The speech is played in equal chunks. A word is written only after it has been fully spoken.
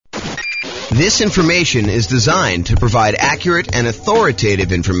This information is designed to provide accurate and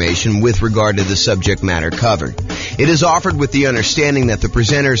authoritative information with regard to the subject matter covered. It is offered with the understanding that the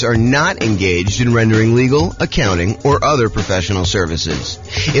presenters are not engaged in rendering legal, accounting, or other professional services.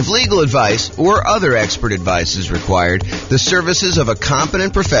 If legal advice or other expert advice is required, the services of a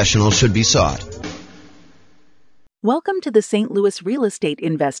competent professional should be sought. Welcome to the St. Louis Real Estate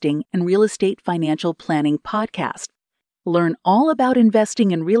Investing and Real Estate Financial Planning Podcast. Learn all about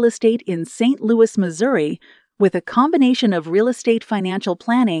investing in real estate in St. Louis, Missouri, with a combination of real estate financial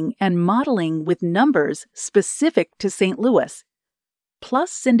planning and modeling with numbers specific to St. Louis,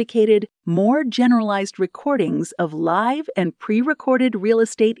 plus syndicated, more generalized recordings of live and pre-recorded real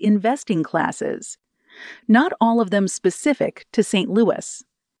estate investing classes, not all of them specific to St. Louis.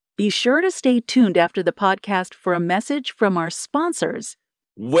 Be sure to stay tuned after the podcast for a message from our sponsors.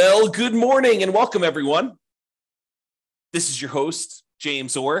 Well, good morning and welcome, everyone. This is your host,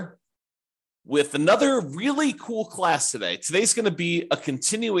 James Orr, with another really cool class today. Today's going to be a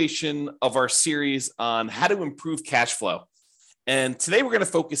continuation of our series on how to improve cash flow. And today we're going to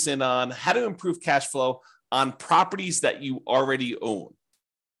focus in on how to improve cash flow on properties that you already own.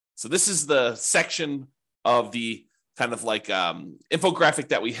 So this is the section of the kind of like infographic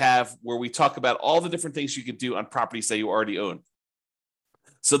that we have where we talk about all the different things you could do on properties that you already own.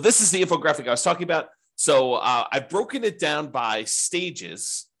 So this is the infographic I was talking about. So I've broken it down by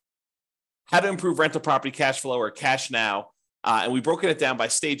stages, how to improve rental property cash flow or cash now. And we've broken it down by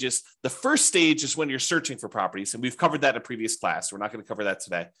stages. The first stage is when you're searching for properties. And we've covered that in a previous class. We're not going to cover that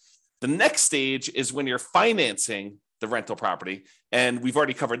today. The next stage is when you're financing the rental property. And we've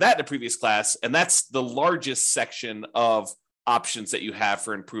already covered that in a previous class. And that's the largest section of options that you have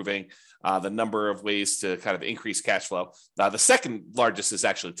for improving the number of ways to kind of increase cash flow. The second largest is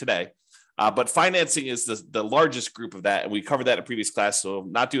actually today. But financing is the largest group of that, and we covered that in a previous class, so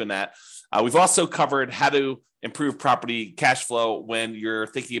I'm not doing that. We've also covered how to improve property cash flow when you're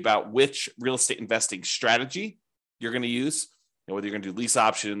thinking about which real estate investing strategy you're going to use, whether you're going to do lease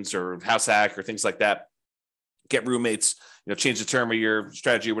options or house hack or things like that, get roommates, change the term of your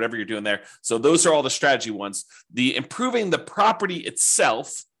strategy or whatever you're doing there. So those are all the strategy ones. The improving the property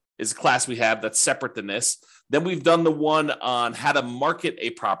itself is a class we have that's separate than this. Then we've done the one on how to market a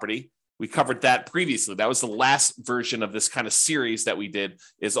property. We covered that previously. That was the last version of this kind of series that we did,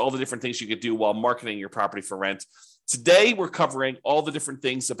 is all the different things you could do while marketing your property for rent. Today, we're covering all the different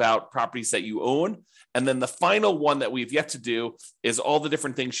things about properties that you own. And then the final one that we've yet to do is all the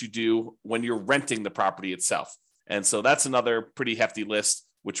different things you do when you're renting the property itself. And so that's another pretty hefty list,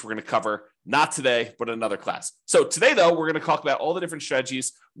 which we're going to cover not today, but another class. So today, though, we're going to talk about all the different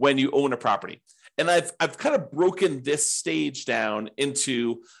strategies when you own a property. And I've kind of broken this stage down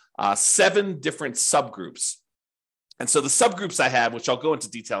into 7 different subgroups. And so the subgroups I have, which I'll go into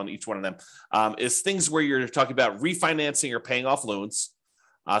detail on each one of them, is things where you're talking about refinancing or paying off loans,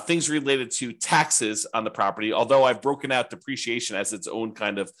 things related to taxes on the property, although I've broken out depreciation as its own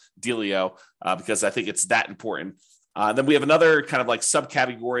kind of dealio because I think it's that important. Then we have another kind of like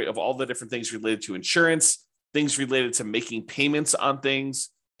subcategory of all the different things related to insurance, things related to making payments on things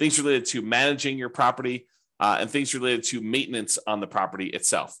related to managing your property, and things related to maintenance on the property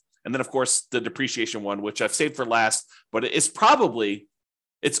itself. And then, of course, the depreciation one, which I've saved for last, but it's arguably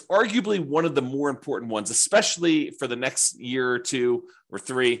one of the more important ones, especially for the next year or 2 or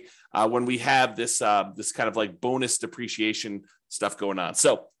 3, when we have this kind of like bonus depreciation stuff going on.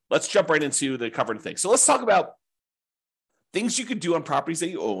 So let's jump right into the covered things. So let's talk about things you could do on properties that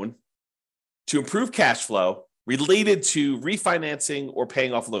you own to improve cash flow related to refinancing or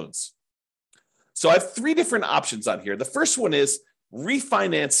paying off loans. So I have 3 different options on here. The first one is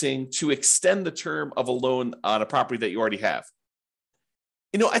refinancing to extend the term of a loan on a property that you already have.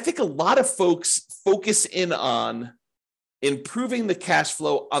 I think a lot of folks focus in on improving the cash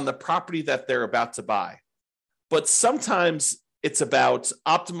flow on the property that they're about to buy. But sometimes it's about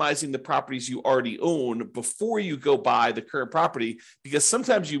optimizing the properties you already own before you go buy the current property, because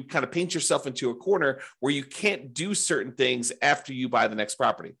sometimes you kind of paint yourself into a corner where you can't do certain things after you buy the next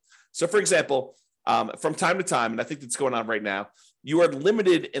property. So, for example, from time to time, and I think that's going on right now, you are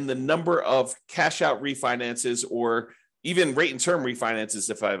limited in the number of cash out refinances or even rate and term refinances,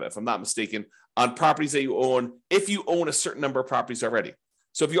 if I'm not mistaken, on properties that you own, if you own a certain number of properties already.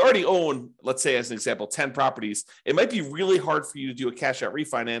 So if you already own, let's say as an example, 10 properties, it might be really hard for you to do a cash out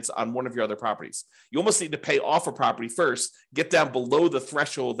refinance on one of your other properties. You almost need to pay off a property first, get down below the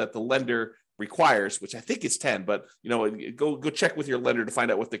threshold that the lender requires, which I think is 10, but go check with your lender to find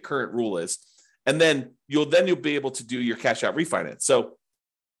out what the current rule is. And then you'll be able to do your cash out refinance. So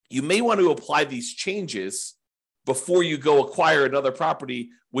you may want to apply these changes before you go acquire another property,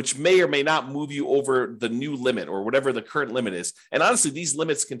 which may or may not move you over the new limit or whatever the current limit is. And honestly, these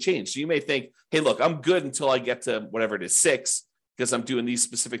limits can change. So you may think, hey, look, I'm good until I get to whatever it is, 6, because I'm doing these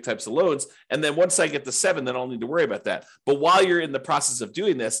specific types of loans. And then once I get to 7, then I'll need to worry about that. But while you're in the process of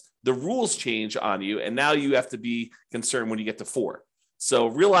doing this, the rules change on you. And now you have to be concerned when you get to 4. So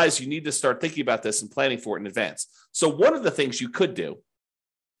realize you need to start thinking about this and planning for it in advance. So one of the things you could do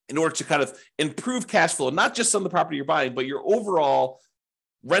in order to kind of improve cash flow, not just on the property you're buying, but your overall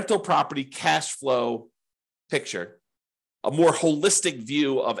rental property cash flow picture, a more holistic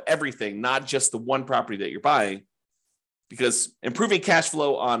view of everything, not just the one property that you're buying, because improving cash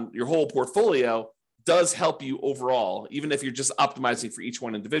flow on your whole portfolio does help you overall, even if you're just optimizing for each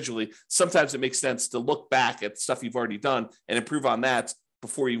one individually. Sometimes it makes sense to look back at stuff you've already done and improve on that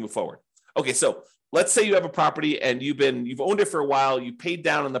before you move forward. Okay, so let's say you have a property and you've owned it for a while, you paid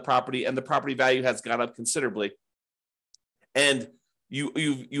down on the property and the property value has gone up considerably. And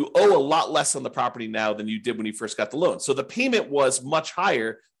you owe a lot less on the property now than you did when you first got the loan. So the payment was much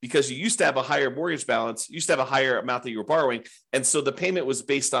higher because you used to have a higher mortgage balance, you used to have a higher amount that you were borrowing. And so the payment was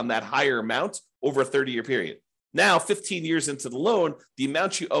based on that higher amount over a 30-year period. Now, 15 years into the loan, the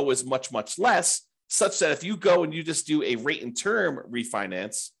amount you owe is much, much less, such that if you go and you just do a rate and term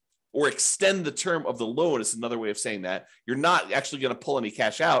refinance or extend the term of the loan, is another way of saying that, you're not actually going to pull any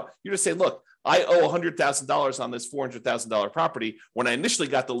cash out. You're just saying, look, I owe $100,000 on this $400,000 property. When I initially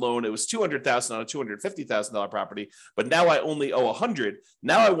got the loan, it was $200,000 on a $250,000 property, but now I only owe $100,000.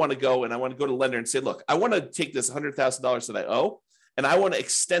 Now I want to go to the lender and say, look, I want to take this $100,000 that I owe, and I want to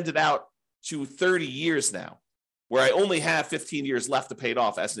extend it out to 30 years now, where I only have 15 years left to pay it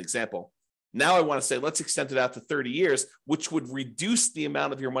off, as an example. Now I want to say, let's extend it out to 30 years, which would reduce the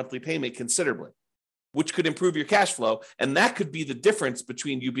amount of your monthly payment considerably, which could improve your cash flow. And that could be the difference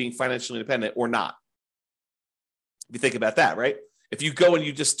between you being financially independent or not. If you think about that, right? If you go and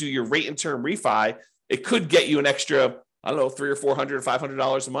you just do your rate and term refi, it could get you an extra, I don't know, $300 or $400 or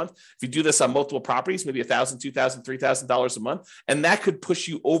 $500 a month. If you do this on multiple properties, maybe $1,000, $2,000, $3,000 a month, and that could push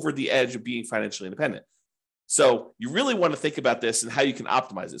you over the edge of being financially independent. So you really want to think about this and how you can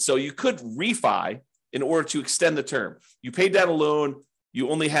optimize it. So you could refi in order to extend the term. You paid down a loan, you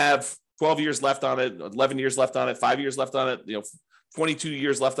only have 12 years left on it, 11 years left on it, 5 years left on it, 22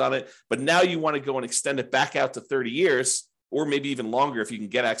 years left on it. But now you want to go and extend it back out to 30 years, or maybe even longer if you can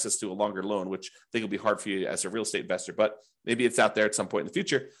get access to a longer loan, which I think will be hard for you as a real estate investor, but maybe it's out there at some point in the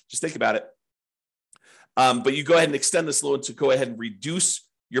future. Just think about it. But you go ahead and extend this loan to go ahead and reduce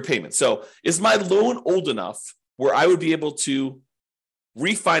your payment. So is my loan old enough where I would be able to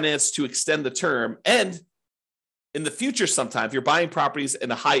refinance to extend the term? And in the future, sometime, if you're buying properties in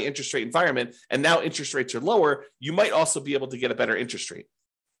a high interest rate environment and now interest rates are lower, you might also be able to get a better interest rate.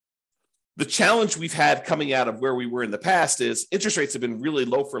 The challenge we've had coming out of where we were in the past is interest rates have been really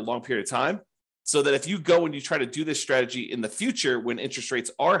low for a long period of time. So that if you go and you try to do this strategy in the future when interest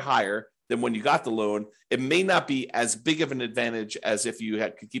rates are higher than when you got the loan, it may not be as big of an advantage as if you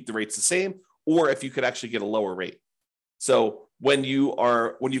could keep the rates the same, or if you could actually get a lower rate. So when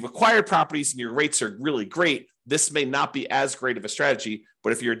you've acquired properties and your rates are really great, this may not be as great of a strategy.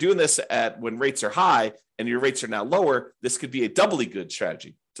 But if you're doing this when rates are high and your rates are now lower, this could be a doubly good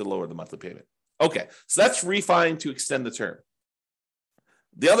strategy to lower the monthly payment. Okay, so that's refi to extend the term.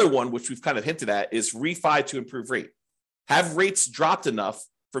 The other one, which we've kind of hinted at, is refi to improve rate. Have rates dropped enough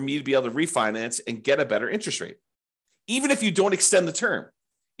for me to be able to refinance and get a better interest rate? Even if you don't extend the term,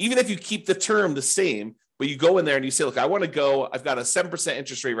 even if you keep the term the same, but you go in there and you say, look, I want to go, I've got a 7%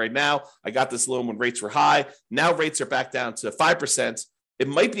 interest rate right now. I got this loan when rates were high. Now rates are back down to 5%. It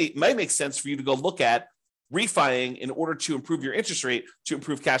might make sense for you to go look at refining in order to improve your interest rate, to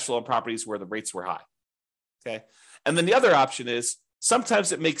improve cash flow on properties where the rates were high. Okay. And then the other option is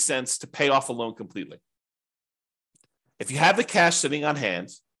sometimes it makes sense to pay off a loan completely. If you have the cash sitting on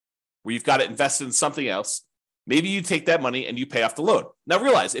hand where you've got it invested in something else, maybe you take that money and you pay off the loan. Now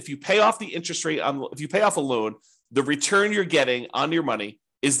realize if you pay off the interest rate if you pay off a loan, the return you're getting on your money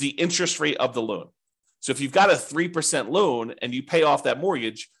is the interest rate of the loan. So if you've got a 3% loan and you pay off that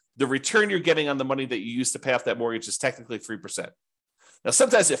mortgage, the return you're getting on the money that you use to pay off that mortgage is technically 3%. Now,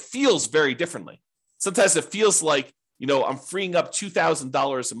 sometimes it feels very differently. Sometimes it feels like, I'm freeing up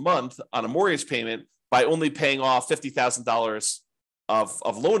 $2,000 a month on a mortgage payment by only paying off $50,000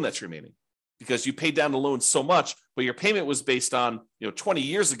 of loan that's remaining, because you paid down the loan so much, but your payment was based on 20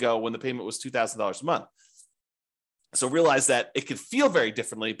 years ago when the payment was $2,000 a month. So realize that it could feel very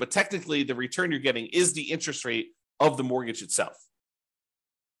differently, but technically the return you're getting is the interest rate of the mortgage itself,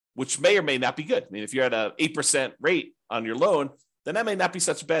 which may or may not be good. I mean, if you're at an 8% rate on your loan, then that may not be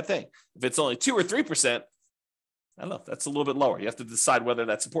such a bad thing. If it's only 2 or 3%, I don't know. That's a little bit lower. You have to decide whether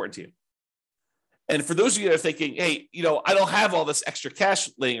that's important to you. And for those of you that are thinking, hey, I don't have all this extra cash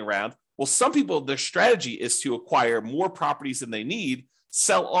laying around. Well, some people, their strategy is to acquire more properties than they need,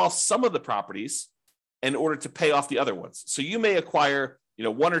 sell off some of the properties in order to pay off the other ones. So you may acquire,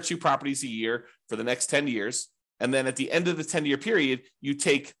 1 or 2 properties a year for the next 10 years. And then at the end of the 10-year period, you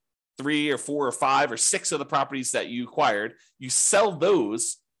take 3 or 4 or 5 or 6 of the properties that you acquired, you sell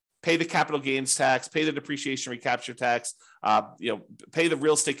those, pay the capital gains tax, pay the depreciation recapture tax, pay the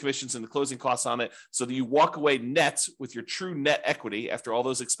real estate commissions and the closing costs on it, so that you walk away net with your true net equity after all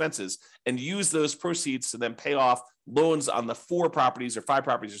those expenses, and use those proceeds to then pay off loans on the 4 properties or 5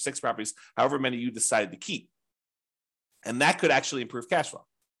 properties or 6 properties, however many you decided to keep. And that could actually improve cash flow,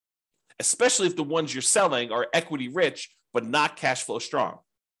 especially if the ones you're selling are equity rich, but not cash flow strong.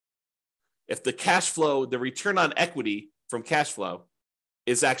 If the cash flow, the return on equity from cash flow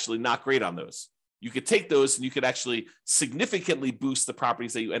is actually not great on those, you could take those and you could actually significantly boost the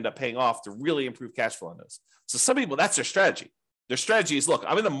properties that you end up paying off to really improve cash flow on those. So some people, that's their strategy. Their strategy is, look,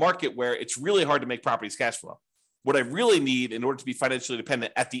 I'm in a market where it's really hard to make properties cash flow. What I really need in order to be financially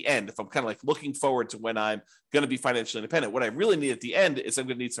independent at the end, if I'm kind of like looking forward to when I'm going to be financially independent, what I really need at the end is I'm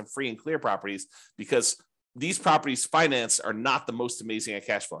going to need some free and clear properties, because these properties financed are not the most amazing at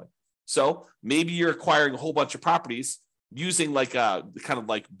cash flowing. So maybe you're acquiring a whole bunch of properties using like kind of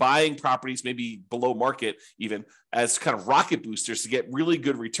like buying properties, maybe below market even, as kind of rocket boosters to get really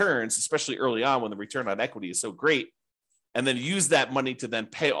good returns, especially early on when the return on equity is so great, and then use that money to then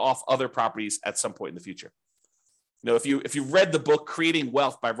pay off other properties at some point in the future. If you read the book Creating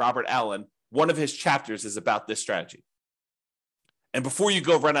Wealth by Robert Allen, one of his chapters is about this strategy. And before you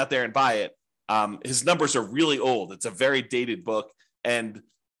go run out there and buy it, his numbers are really old. It's a very dated book, and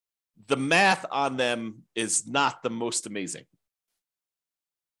the math on them is not the most amazing.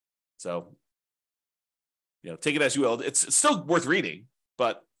 So, take it as you will. It's still worth reading,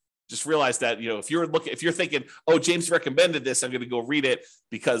 but just realize that, if you're thinking, oh, James recommended this, I'm going to go read it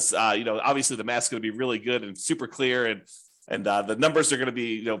because, obviously the math's going to be really good and super clear, and the numbers are going to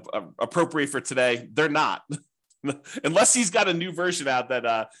be, appropriate for today. They're not. Unless he's got a new version out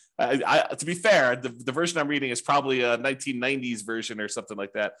that, to be fair, the version I'm reading is probably a 1990s version or something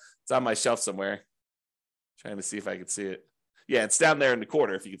like that. It's on my shelf somewhere. Trying to see if I can see it. Yeah, it's down there in the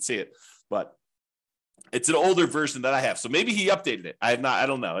corner if you can see it. But it's an older version that I have. So maybe he updated it. I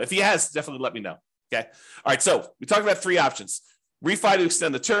don't know. If he has, definitely let me know. Okay. All right. So we talked about 3 options. Refi to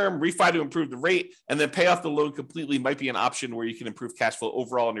extend the term, refi to improve the rate, and then pay off the loan completely might be an option where you can improve cash flow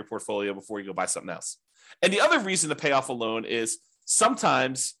overall in your portfolio before you go buy something else. And the other reason to pay off a loan is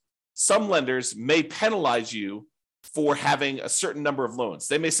sometimes some lenders may penalize you for having a certain number of loans.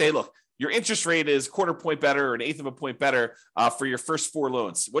 They may say, look, your interest rate is 1/4 point better or 1/8 of a point better for your first 4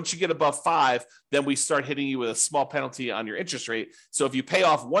 loans. Once you get above 5, then we start hitting you with a small penalty on your interest rate. So if you pay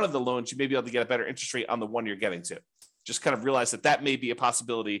off one of the loans, you may be able to get a better interest rate on the one you're getting to. Just kind of realize that may be a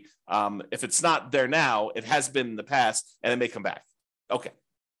possibility. If it's not there now, it has been in the past, and it may come back. Okay.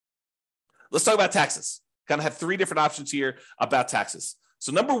 Let's talk about taxes. Kind of have 3 different options here about taxes.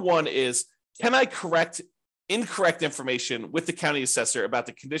 So number 1 is, can I correct incorrect information with the county assessor about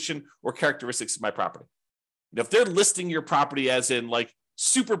the condition or characteristics of my property? If they're listing your property as in like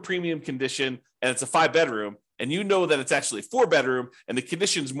super premium condition and it's a 5-bedroom, and you know that it's actually a 4-bedroom and the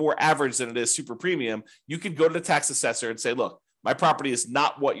condition's more average than it is super premium, you could go to the tax assessor and say, look, my property is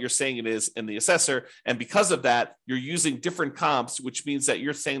not what you're saying it is in the assessor. And because of that, you're using different comps, which means that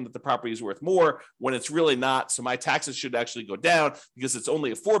you're saying that the property is worth more when it's really not. So my taxes should actually go down because it's only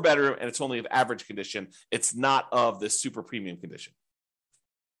a 4-bedroom and it's only of average condition. It's not of this super premium condition.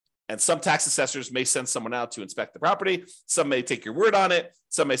 And some tax assessors may send someone out to inspect the property. Some may take your word on it.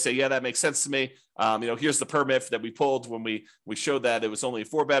 Some may say, yeah, that makes sense to me. Here's the permit that we pulled when we showed that it was only a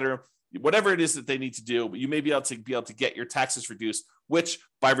 4-bedroom. Whatever it is that they need to do, but you may be able to get your taxes reduced, which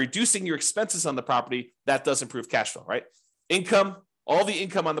by reducing your expenses on the property, that does improve cash flow, right? Income, all the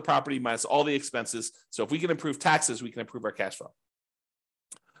income on the property minus all the expenses. So if we can improve taxes, we can improve our cash flow.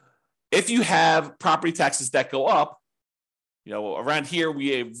 If you have property taxes that go up, around here,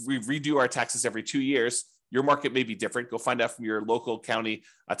 we redo our taxes every 2 years. Your market may be different. Go find out from your local county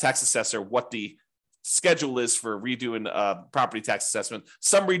tax assessor what the schedule is for redoing property tax assessment.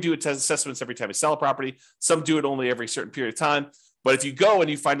 Some redo assessments every time you sell a property. Some do it only every certain period of time. But if you go and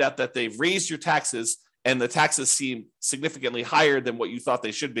you find out that they've raised your taxes and the taxes seem significantly higher than what you thought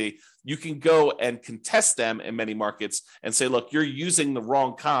they should be, you can go and contest them in many markets and say, look, you're using the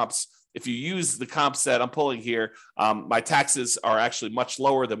wrong comps. If you use the comps that I'm pulling here, my taxes are actually much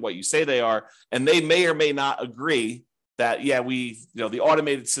lower than what you say they are. And they may or may not agree that, yeah, the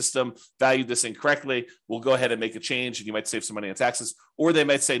automated system valued this incorrectly. We'll go ahead and make a change and you might save some money on taxes. Or they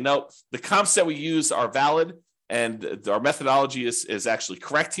might say, no, the comps that we use are valid and our methodology is actually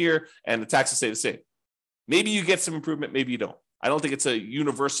correct here and the taxes stay the same. Maybe you get some improvement, maybe you don't. I don't think it's a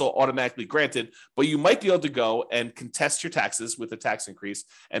universal automatically granted, but you might be able to go and contest your taxes with a tax increase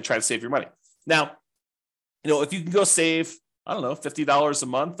and try to save your money. Now, if you can go save, I don't know, $50 a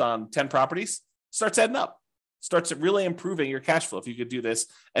month on 10 properties, starts adding up, starts really improving your cash flow if you could do this.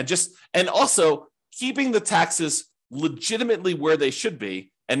 And also keeping the taxes legitimately where they should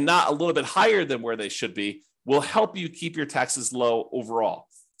be and not a little bit higher than where they should be will help you keep your taxes low overall.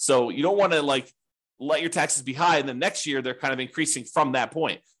 So you don't want to let your taxes be high and then next year they're kind of increasing from that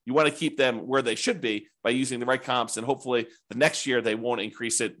point. You want to keep them where they should be by using the right comps, and hopefully the next year they won't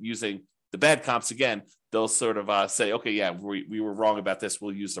increase it using the bad comps again. They'll sort of say, okay, yeah, we were wrong about this.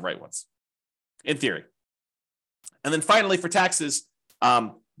 We'll use the right ones, in theory. And then finally for taxes,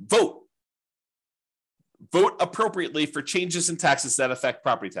 vote. Vote appropriately for changes in taxes that affect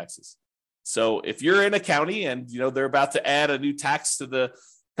property taxes. So if you're in a county and they're about to add a new tax to the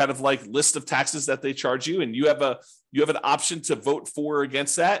kind of list of taxes that they charge you, and you have an option to vote for or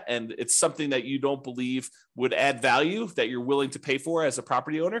against that, and it's something that you don't believe would add value that you're willing to pay for as a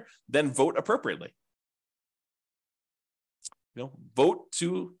property owner, then vote appropriately. Vote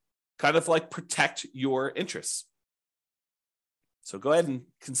to kind of protect your interests. So go ahead and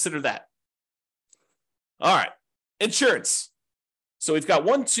consider that. All right, insurance. So we've got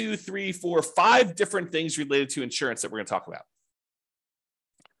 5 different things related to insurance that we're going to talk about.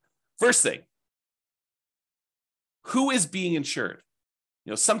 First thing, who is being insured?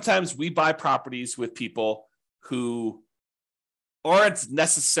 Sometimes we buy properties with people who aren't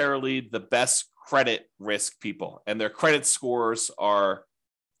necessarily the best credit risk people, and their credit scores are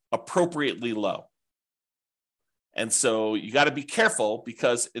appropriately low. And so you got to be careful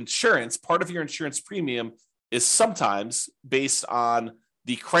because insurance, part of your insurance premium is sometimes based on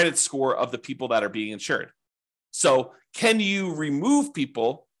the credit score of the people that are being insured. So can you remove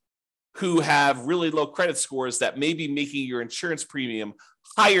people who have really low credit scores that may be making your insurance premium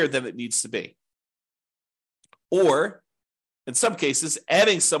higher than it needs to be? Or in some cases,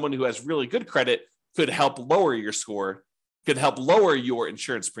 adding someone who has really good credit could help lower your score, could help lower your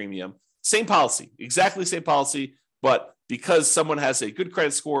insurance premium. Same policy, exactly same policy, but because someone has a good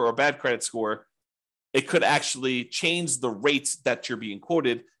credit score or a bad credit score, it could actually change the rates that you're being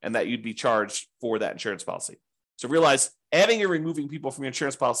quoted and that you'd be charged for that insurance policy. So realize adding or removing people from your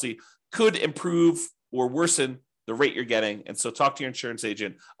insurance policy could improve or worsen the rate you're getting. And so talk to your insurance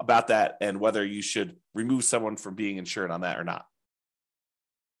agent about that and whether you should remove someone from being insured on that or not.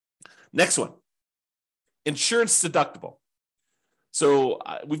 Next one, insurance deductible. So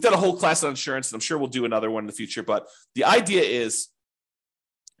we've done a whole class on insurance, and I'm sure we'll do another one in the future. But the idea is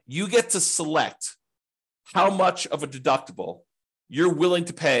you get to select how much of a deductible you're willing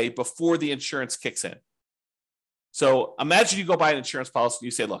to pay before the insurance kicks in. So imagine you go buy an insurance policy and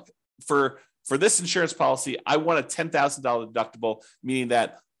you say, look, for this insurance policy, I want a $10,000 deductible, meaning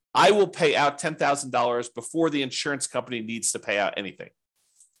that I will pay out $10,000 before the insurance company needs to pay out anything.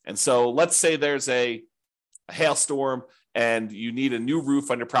 And so let's say there's a hailstorm and you need a new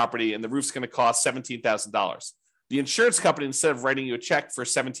roof on your property and the roof's going to cost $17,000. The insurance company, instead of writing you a check for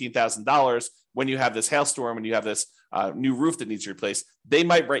 $17,000 when you have this hailstorm and you have this new roof that needs replaced, they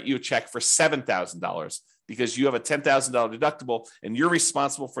might write you a check for $7,000 because you have a $10,000 deductible and you're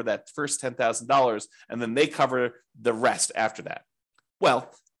responsible for that first $10,000, and then they cover the rest after that.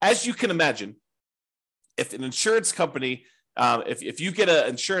 Well, as you can imagine, if an insurance company, if you get an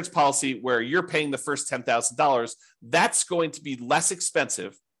insurance policy where you're paying the first $10,000, that's going to be less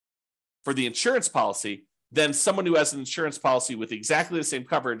expensive for the insurance policy than someone who has an insurance policy with exactly the same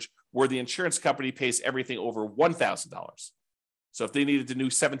coverage where the insurance company pays everything over $1,000. So if they needed a new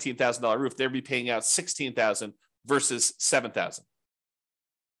 $17,000 roof, they'd be paying out $16,000 versus $7,000.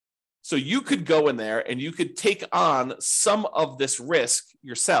 So you could go in there and you could take on some of this risk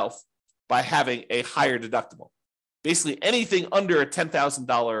yourself by having a higher deductible. Basically, anything under a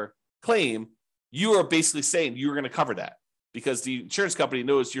 $10,000 claim, you are basically saying you're going to cover that because the insurance company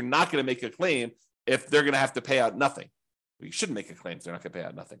knows you're not going to make a claim if they're going to have to pay out nothing. Well, you shouldn't make a claim if they're not going to pay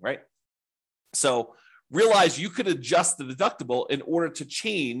out nothing, right? So realize you could adjust the deductible in order to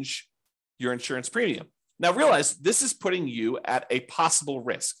change your insurance premium. Now realize this is putting you at a possible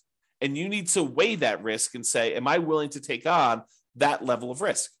risk, and you need to weigh that risk and say, am I willing to take on that level of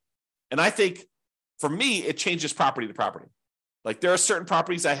risk? And I think for me, it changes property to property. Like there are certain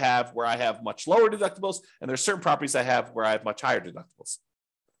properties I have where I have much lower deductibles, and there's certain properties I have where I have much higher deductibles.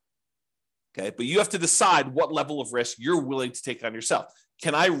 Okay, but you have to decide what level of risk you're willing to take on yourself.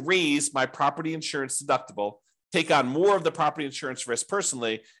 Can I raise my property insurance deductible, take on more of the property insurance risk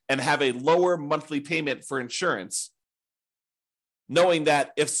personally, and have a lower monthly payment for insurance, knowing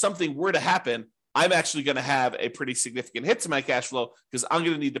that if something were to happen, I'm actually going to have a pretty significant hit to my cash flow because I'm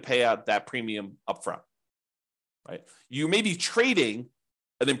going to need to pay out that premium upfront, right? You may be trading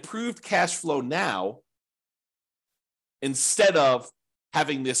an improved cash flow now instead of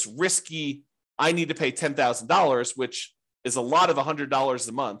having this risky, I need to pay $10,000, which is a lot of $100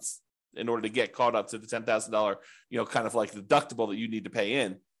 a month in order to get caught up to the $10,000, kind of like deductible that you need to pay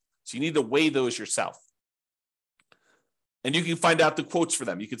in. So you need to weigh those yourself. And you can find out the quotes for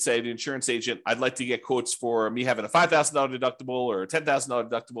them. You could say to the insurance agent, I'd like to get quotes for me having a $5,000 deductible or a $10,000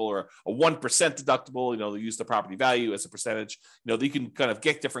 deductible or a 1% deductible. They'll use the property value as a percentage. You can kind of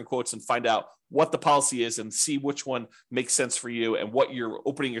get different quotes and find out what the policy is and see which one makes sense for you and what you're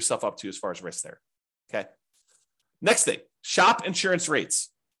opening yourself up to as far as risk there. Okay. Next thing, shop insurance rates.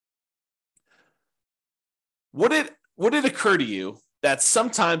 Would it occur to you that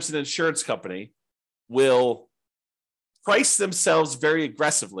sometimes an insurance company will price themselves very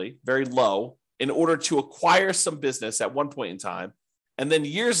aggressively, very low, in order to acquire some business at one point in time, and then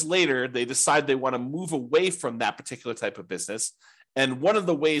years later, they decide they want to move away from that particular type of business? And one of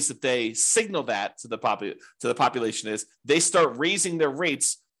the ways that they signal that to the population is they start raising their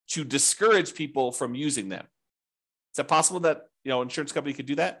rates to discourage people from using them. Is that possible that insurance company could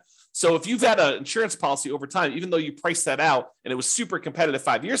do that? So if you've had an insurance policy over time, even though you priced that out and it was super competitive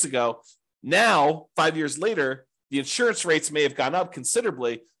 5 years ago, now 5 years later, the insurance rates may have gone up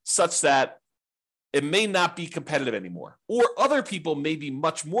considerably such that it may not be competitive anymore. Or other people may be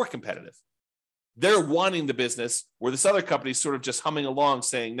much more competitive. They're wanting the business where this other company is sort of just humming along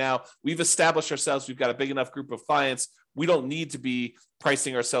saying, now we've established ourselves, we've got a big enough group of clients, we don't need to be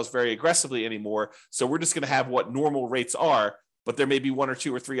pricing ourselves very aggressively anymore. So we're just going to have what normal rates are, but there may be one or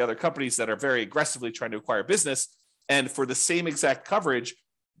two or three other companies that are very aggressively trying to acquire business. And for the same exact coverage,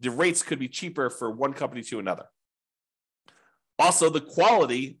 the rates could be cheaper for one company to another. Also, the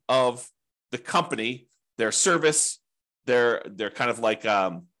quality of the company, their service, their kind of like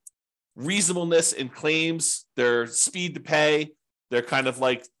reasonableness in claims, their speed to pay, their kind of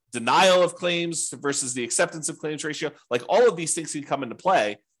like denial of claims versus the acceptance of claims ratio. Like all of these things can come into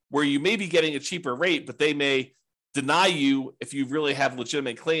play where you may be getting a cheaper rate, but they may deny you if you really have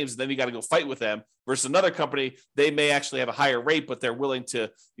legitimate claims, and then you got to go fight with them, versus another company, they may actually have a higher rate, but they're willing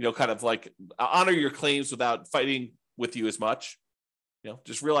to, kind of like honor your claims without fighting with you as much.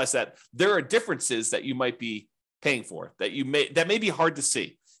 Just realize that there are differences that you might be paying for that may be hard to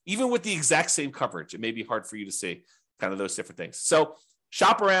see. Even with the exact same coverage, it may be hard for you to see kind of those different things. So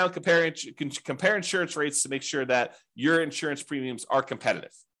shop around, compare insurance rates to make sure that your insurance premiums are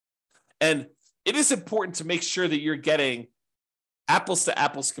competitive. And it is important to make sure that you're getting apples to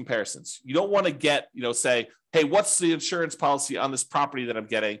apples comparisons. You don't want to get, say, hey, what's the insurance policy on this property that I'm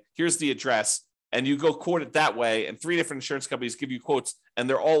getting? Here's the address. And you go quote it that way, and three different insurance companies give you quotes, and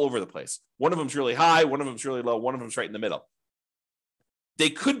they're all over the place. One of them's really high, one of them's really low, one of them's right in the middle. They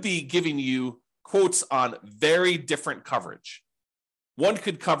could be giving you quotes on very different coverage. One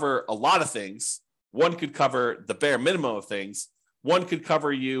could cover a lot of things. One could cover the bare minimum of things. One could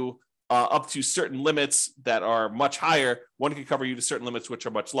cover you up to certain limits that are much higher. One could cover you to certain limits which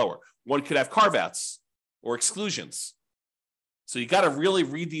are much lower. One could have carve-outs or exclusions. So you got to really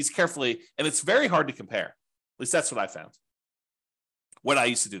read these carefully, and it's very hard to compare. At least that's what I found when I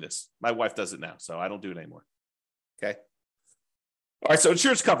used to do this. My wife does it now, so I don't do it anymore. Okay. All right, so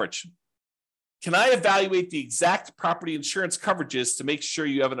insurance coverage. Can I evaluate the exact property insurance coverages to make sure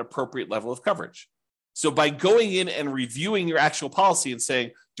you have an appropriate level of coverage? So by going in and reviewing your actual policy and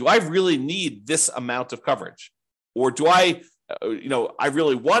saying, do I really need this amount of coverage? Or do I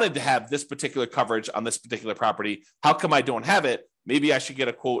really wanted to have this particular coverage on this particular property. How come I don't have it? Maybe I should get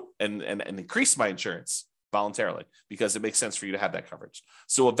a quote and increase my insurance voluntarily because it makes sense for you to have that coverage.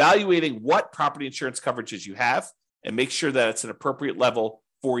 So evaluating what property insurance coverages you have and make sure that it's an appropriate level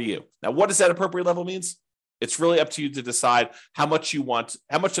for you. Now, what does that appropriate level means? It's really up to you to decide how much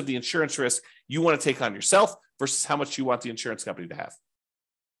of the insurance risk you want to take on yourself versus how much you want the insurance company to have.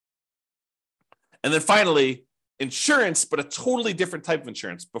 And then finally, insurance, but a totally different type of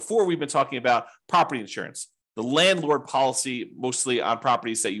insurance. Before, we've been talking about property insurance, the landlord policy, mostly on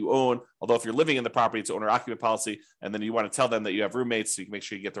properties that you own. Although if you're living in the property, it's owner-occupant policy, and then you want to tell them that you have roommates so you can make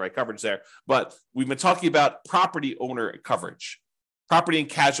sure you get the right coverage there. But we've been talking about property owner coverage, property and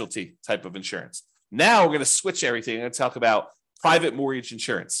casualty type of insurance. Now we're going to switch everything and talk about private mortgage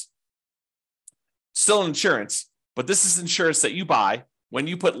insurance. Still insurance, but this is insurance that you buy when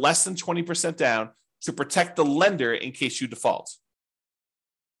you put less than 20% down to protect the lender in case you default.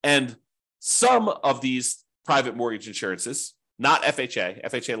 And some of these private mortgage insurances, not FHA.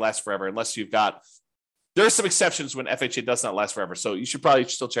 FHA lasts forever unless you've got, there are some exceptions when FHA does not last forever. So you should probably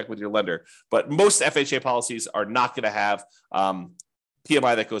still check with your lender. But most FHA policies are not going to have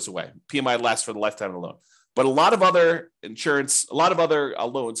PMI that goes away. PMI lasts for the lifetime of the loan. But a lot of other insurance, a lot of other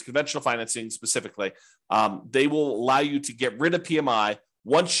loans, conventional financing specifically, they will allow you to get rid of PMI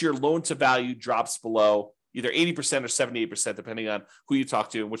once your loan to value drops below either 80% or 78%, depending on who you talk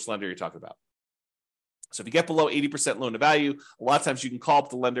to and which lender you're talking about. So if you get below 80% loan to value, a lot of times you can call up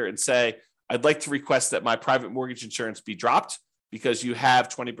the lender and say, I'd like to request that my private mortgage insurance be dropped because you have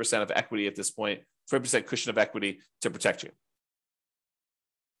 20% of equity at this point, 20% cushion of equity to protect you.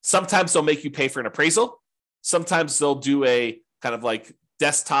 Sometimes they'll make you pay for an appraisal. Sometimes they'll do a kind of like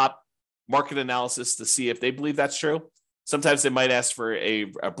desktop market analysis to see if they believe that's true. Sometimes they might ask for a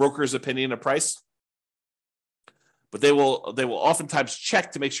broker's opinion of price. But they will oftentimes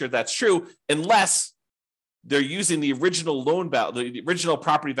check to make sure that's true, unless they're using the original loan value, the original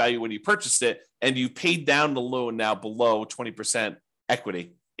property value when you purchased it, and you paid down the loan now below 20%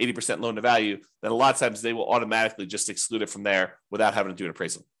 equity, 80% loan to value. Then a lot of times they will automatically just exclude it from there without having to do an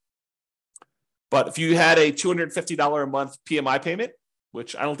appraisal. But if you had a $250 a month PMI payment,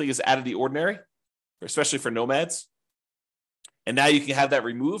 which I don't think is out of the ordinary, especially for nomads, and now you can have that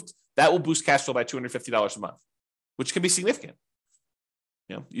removed, that will boost cash flow by $250 a month, which can be significant.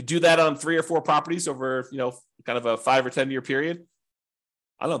 You do that on 3 or 4 properties over, kind of a 5 or 10 year period.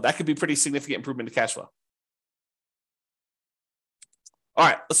 I don't know, that could be pretty significant improvement to cash flow. All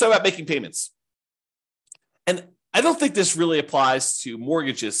right, let's talk about making payments. And I don't think this really applies to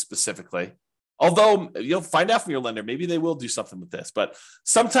mortgages specifically, although you'll find out from your lender, maybe they will do something with this, but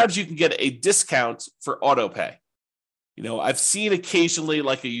sometimes you can get a discount for auto pay. I've seen occasionally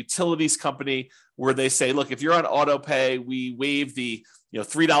like a utilities company where they say, look, if you're on auto pay, we waive the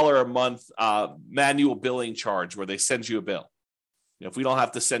 $3 a month manual billing charge where they send you a bill. If we don't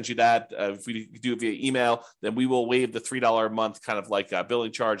have to send you that, if we do it via email, then we will waive the $3 a month kind of like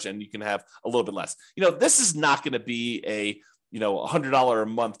billing charge, and you can have a little bit less. This is not going to be a $100 a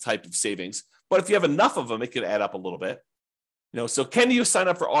month type of savings, but if you have enough of them, it could add up a little bit. So can you sign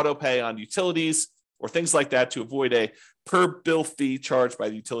up for auto pay on utilities or things like that to avoid a per bill fee charged by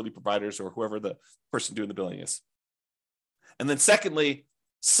the utility providers or whoever the person doing the billing is? And then secondly,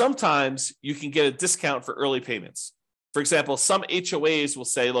 sometimes you can get a discount for early payments. For example, some HOAs will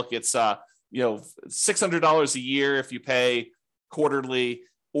say, look, it's $600 a year if you pay quarterly,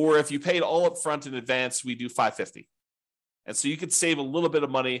 or if you paid all up front in advance, we do $550. And so you could save a little bit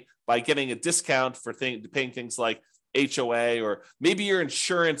of money by getting a discount for paying things like HOA, or maybe your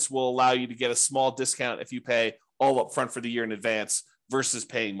insurance will allow you to get a small discount if you pay all up front for the year in advance versus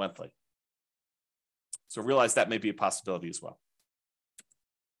paying monthly. So realize that may be a possibility as well.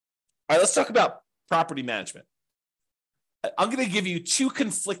 All right, let's talk about property management. I'm going to give you 2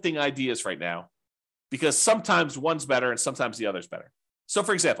 conflicting ideas right now because sometimes one's better and sometimes the other's better. So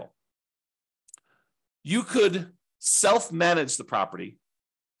for example, you could self-manage the property,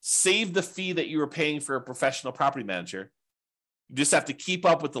 save the fee that you were paying for a professional property manager. You just have to keep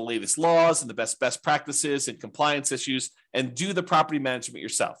up with the latest laws and the best practices and compliance issues and do the property management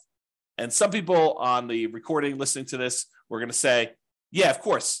yourself. And some people on the recording listening to this were going to say, yeah, of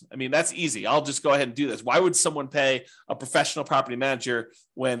course. I mean, that's easy. I'll just go ahead and do this. Why would someone pay a professional property manager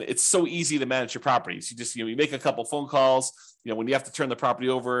when it's so easy to manage your properties? You just, you make a couple phone calls. When you have to turn the property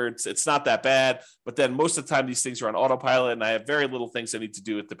over, it's not that bad. But then most of the time, these things are on autopilot, and I have very little things I need to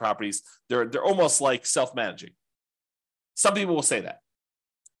do with the properties. They're almost like self-managing. Some people will say that.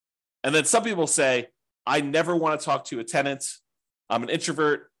 And then some people will say, I never want to talk to a tenant. I'm an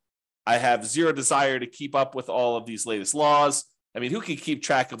introvert. I have zero desire to keep up with all of these latest laws. I mean, who can keep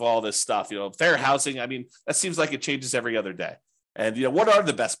track of all this stuff? Fair housing. I mean, that seems like it changes every other day. And, what are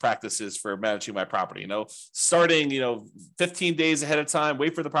the best practices for managing my property? Starting, 15 days ahead of time,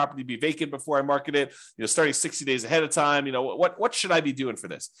 wait for the property to be vacant before I market it, starting 60 days ahead of time, what should I be doing for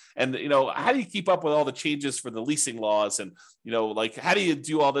this? And, how do you keep up with all the changes for the leasing laws? And, how do you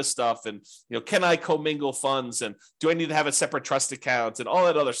do all this stuff? And, can I commingle funds? And do I need to have a separate trust account and all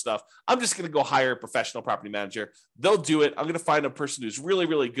that other stuff? I'm just going to go hire a professional property manager. They'll do it. I'm going to find a person who's really,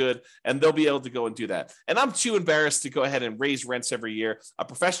 really good, and they'll be able to go and do that. And I'm too embarrassed to go ahead and raise rents every year. A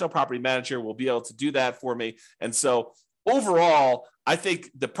professional property manager will be able to do that for me. And so overall, I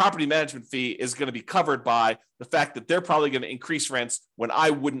think the property management fee is going to be covered by the fact that they're probably going to increase rents when I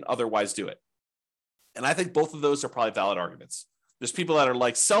wouldn't otherwise do it. And I think both of those are probably valid arguments. There's people that are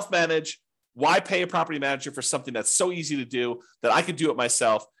like self-manage, Why pay a property manager for something that's so easy to do that I could do it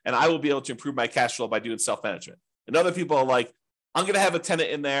myself and I will be able to improve my cash flow by doing self-management? And other people are like, I'm going to have a tenant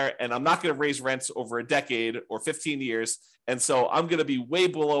in there and I'm not going to raise rents over a decade or 15 years. And so I'm going to be way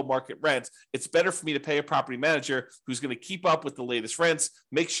below market rent. It's better for me to pay a property manager who's going to keep up with the latest rents,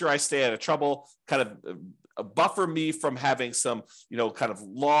 make sure I stay out of trouble, kind of buffer me from having some, kind of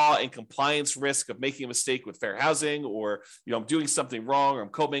law and compliance risk of making a mistake with fair housing, or, I'm doing something wrong, or I'm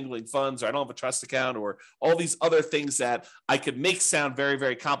commingling funds, or I don't have a trust account, or all these other things that I could make sound very,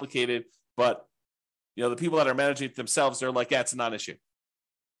 very complicated. But, the people that are managing it themselves, they're like, yeah, it's a non-issue.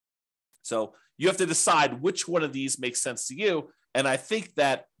 So you have to decide which one of these makes sense to you. And I think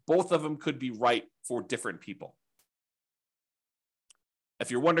that both of them could be right for different people. If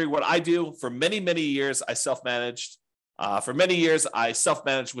you're wondering what I do, for many, many years, I self-managed. For many years, I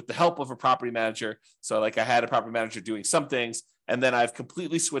self-managed with the help of a property manager. So I had a property manager doing some things, and then I've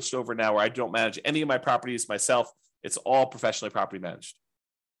completely switched over now where I don't manage any of my properties myself. It's all professionally property managed.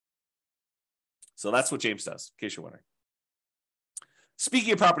 So that's what James does, in case you're wondering.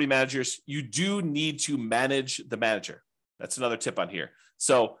 Speaking of property managers, you do need to manage the manager. That's another tip on here.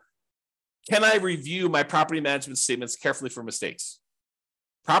 So can I review my property management statements carefully for mistakes?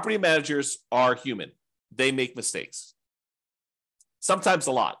 Property managers are human. They make mistakes. Sometimes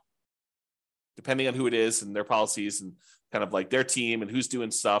a lot, depending on who it is and their policies and kind of like their team and who's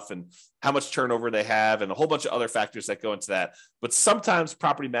doing stuff and how much turnover they have and a whole bunch of other factors that go into that. But sometimes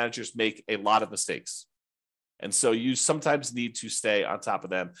property managers make a lot of mistakes. And so you sometimes need to stay on top of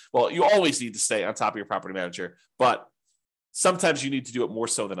them. Well, you always need to stay on top of your property manager, but sometimes you need to do it more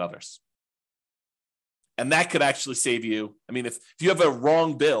so than others. And that could actually save you. I mean, if you have a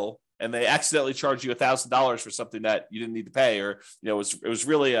wrong bill and they accidentally charge you $1,000 for something that you didn't need to pay, or it was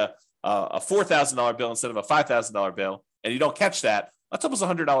really a $4,000 bill instead of a $5,000 bill, and you don't catch that, that's almost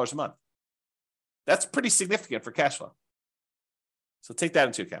 $100 a month. That's pretty significant for cash flow. So take that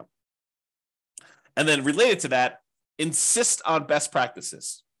into account. And then related to that, insist on best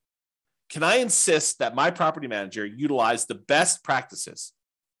practices. Can I insist that my property manager utilize the best practices?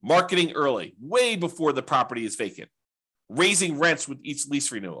 Marketing early, way before the property is vacant. Raising rents with each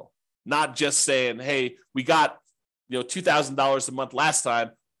lease renewal. Not just saying, hey, we got $2,000 a month last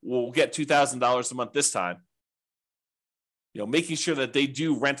time, we'll get $2,000 a month this time. Making sure that they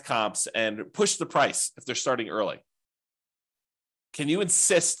do rent comps and push the price if they're starting early. Can you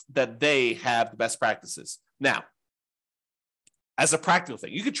insist that they have the best practices? Now, as a practical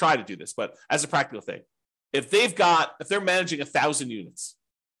thing, you could try to do this, but as a practical thing, if they're managing 1,000 units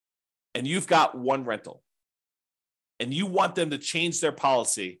and you've got one rental and you want them to change their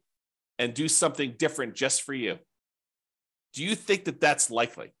policy and do something different just for you, do you think that that's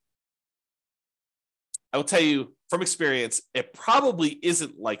likely? I will tell you from experience, it probably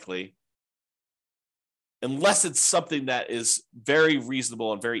isn't likely unless it's something that is very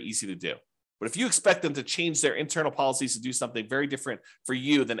reasonable and very easy to do. But if you expect them to change their internal policies to do something very different for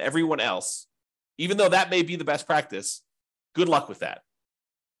you than everyone else, even though that may be the best practice, good luck with that.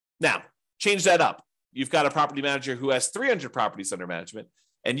 Now, change that up. You've got a property manager who has 300 properties under management,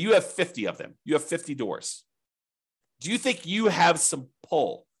 and you have 50 of them. You have 50 doors. Do you think you have some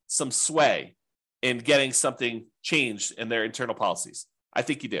pull, some sway in getting something changed in their internal policies? I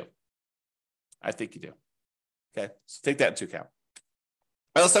think you do. Okay, so take that into account.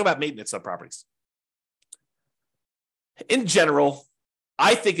 All right, let's talk about maintenance on properties. In general,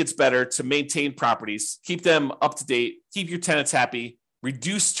 I think it's better to maintain properties, keep them up to date, keep your tenants happy,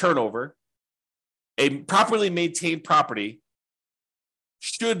 reduce turnover. A properly maintained property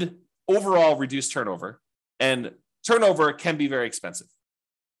should overall reduce turnover, and turnover can be very expensive.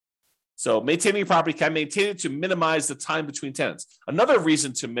 So maintaining your property, can maintain it to minimize the time between tenants. Another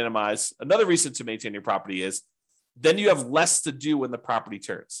reason to maintain your property is then you have less to do when the property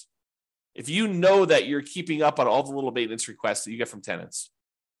turns. If you know that you're keeping up on all the little maintenance requests that you get from tenants,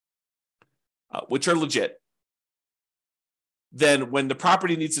 which are legit, then when the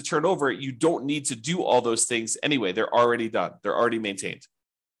property needs to turn over, you don't need to do all those things anyway. They're already done. They're already maintained.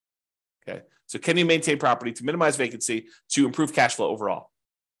 Okay. So can you maintain property to minimize vacancy, to improve cash flow overall?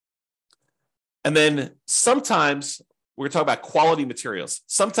 And then sometimes we're going to talk about quality materials.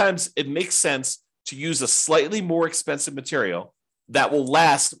 Sometimes it makes sense to use a slightly more expensive material that will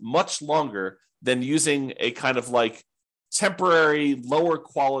last much longer than using a kind of like temporary lower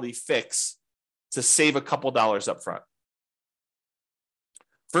quality fix to save a couple dollars up front.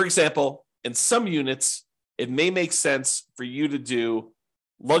 For example, in some units, it may make sense for you to do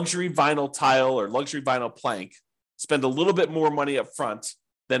luxury vinyl tile or luxury vinyl plank, spend a little bit more money up front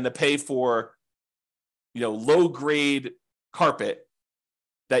than to pay for, low grade carpet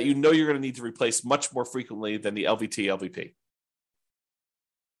that you know you're going to need to replace much more frequently than the LVT, LVP.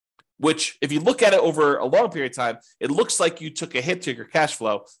 Which, if you look at it over a long period of time, it looks like you took a hit to your cash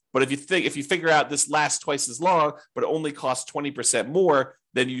flow. But if you figure out this lasts twice as long, but it only costs 20% more,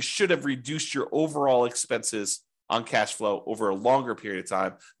 then you should have reduced your overall expenses on cash flow over a longer period of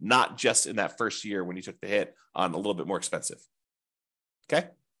time, not just in that first year when you took the hit on a little bit more expensive. Okay.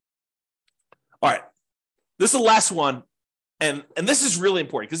 All right. This is the last one. And this is really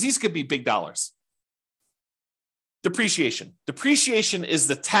important because these could be big dollars. Depreciation. Depreciation is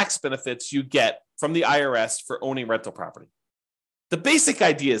the tax benefits you get from the IRS for owning rental property. The basic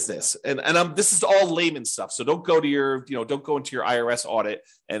idea is this, and this is all layman stuff. So don't go to don't go into your IRS audit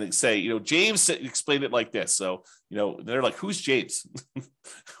and say, James explained it like this. So, they're like, who's James?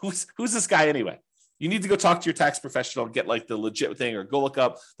 who's this guy anyway? You need to go talk to your tax professional and get like the legit thing, or go look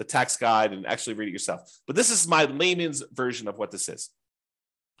up the tax guide and actually read it yourself. But this is my layman's version of what this is.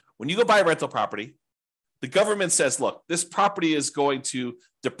 When you go buy a rental property, the government says, look, this property is going to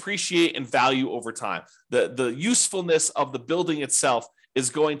depreciate in value over time. The usefulness of the building itself is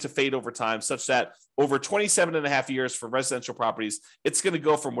going to fade over time, such that over 27 and a half years for residential properties, it's going to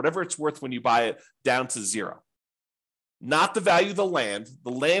go from whatever it's worth when you buy it down to zero. Not the value of the land.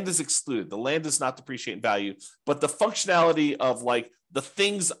 The land is excluded. The land does not depreciate in value, but the functionality of like the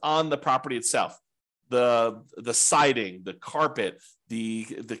things on the property itself, the siding, the carpet, the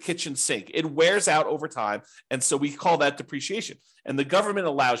kitchen sink, it wears out over time. And so we call that depreciation. And the government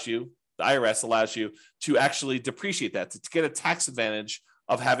allows you, the IRS allows you to actually depreciate that, to get a tax advantage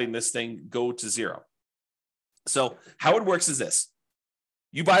of having this thing go to zero. So how it works is this.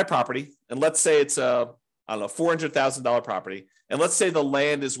 You buy a property, and let's say it's a $400,000 property. And let's say the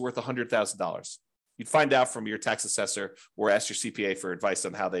land is worth $100,000. You'd find out from your tax assessor or ask your CPA for advice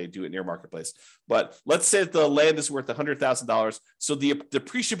on how they do it in your marketplace. But let's say that the land is worth $100,000. So the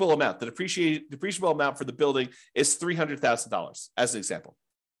depreciable amount for the building is $300,000 as an example.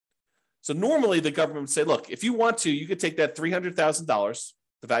 So normally the government would say, look, if you want to, you could take that $300,000,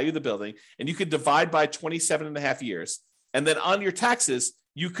 the value of the building, and you could divide by 27 and a half years. And then on your taxes,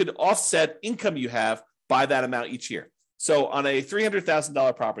 you could offset income you have by that amount each year. So on a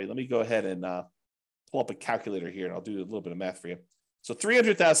 $300,000 property, let me go ahead and pull up a calculator here, and I'll do a little bit of math for you. So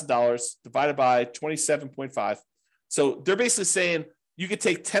 $300,000 divided by 27.5. So they're basically saying you could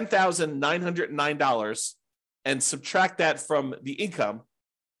take $10,909 and subtract that from the income.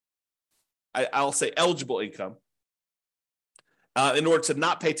 I'll say eligible income in order to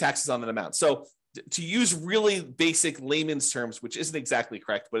not pay taxes on that amount. So to use really basic layman's terms, which isn't exactly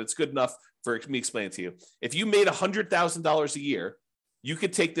correct, but it's good enough for me to explain it to you. If you made $100,000 a year, you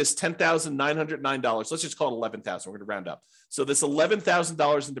could take this $10,909. Let's just call it $11,000. We're going to round up. So this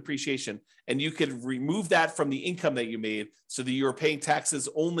 $11,000 in depreciation, and you could remove that from the income that you made so that you're paying taxes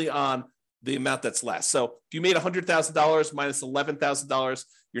only on the amount that's less. So if you made $100,000 minus $11,000,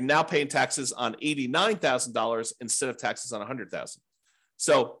 you're now paying taxes on $89,000 instead of taxes on $100,000.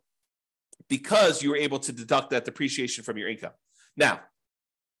 So because you were able to deduct that depreciation from your income. Now,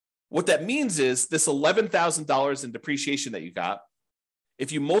 what that means is this $11,000 in depreciation that you got,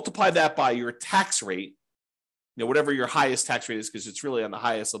 if you multiply that by your tax rate, whatever your highest tax rate is, because it's really on the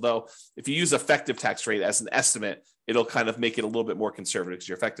highest, although if you use effective tax rate as an estimate, it'll kind of make it a little bit more conservative because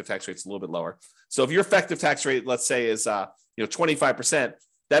your effective tax rate is a little bit lower. So if your effective tax rate, let's say, is 25%,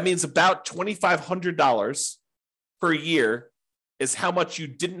 that means about $2,500 per year is how much you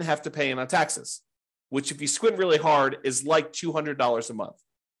didn't have to pay in on taxes, which if you squint really hard is like $200 a month.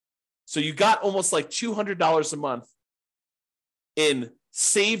 So you got almost like $200 a month in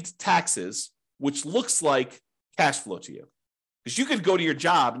saved taxes, which looks like cash flow to you. Because you could go to your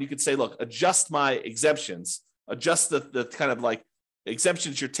job and you could say, look, adjust my exemptions, adjust the kind of like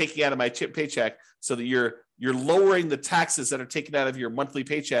exemptions you're taking out of my paycheck so that you're lowering the taxes that are taken out of your monthly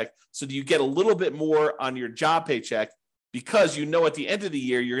paycheck so that you get a little bit more on your job paycheck, because at the end of the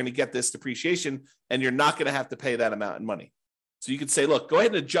year, you're going to get this depreciation and you're not going to have to pay that amount in money. So you could say, look, go ahead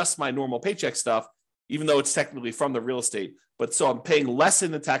and adjust my normal paycheck stuff, even though it's technically from the real estate. But so I'm paying less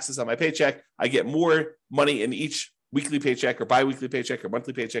in the taxes on my paycheck. I get more money in each weekly paycheck or biweekly paycheck or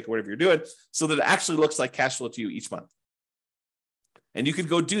monthly paycheck or whatever you're doing, so that it actually looks like cash flow to you each month. And you could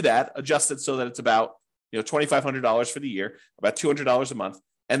go do that, adjust it so that it's about $2,500 for the year, about $200 a month.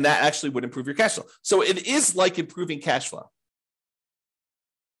 And that actually would improve your cash flow. So it is like improving cash flow,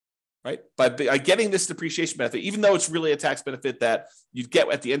 right? By getting this depreciation benefit, even though it's really a tax benefit that you'd get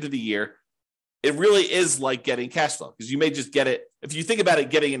at the end of the year, it really is like getting cash flow, because you may just get it. If you think about it,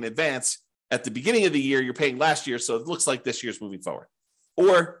 getting in advance at the beginning of the year, you're paying last year. So it looks like this year's moving forward.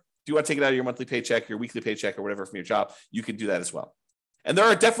 Or if you want to take it out of your monthly paycheck, your weekly paycheck, or whatever from your job, you can do that as well. And there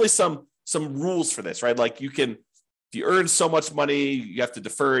are definitely some rules for this, right? Like if you earn so much money, you have to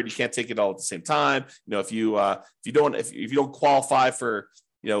defer it. You can't take it all at the same time. If you don't qualify for,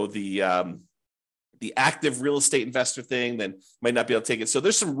 the active real estate investor thing, then you might not be able to take it. So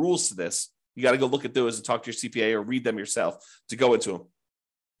there's some rules to this. You got to go look at those and talk to your CPA or read them yourself to go into them.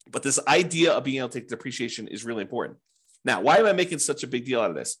 But this idea of being able to take depreciation is really important. Now, why am I making such a big deal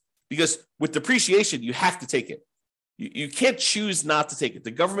out of this? Because with depreciation, you have to take it. You can't choose not to take it.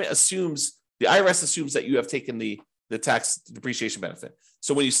 The IRS assumes that you have taken the tax depreciation benefit.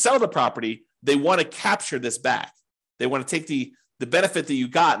 So when you sell the property, they want to capture this back. They want to take the benefit that you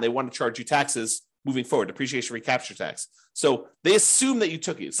got and they want to charge you taxes moving forward, depreciation recapture tax. So they assume that you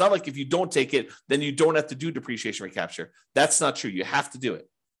took it. It's not like if you don't take it, then you don't have to do depreciation recapture. That's not true. You have to do it.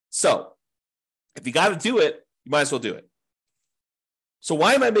 So if you got to do it, you might as well do it. So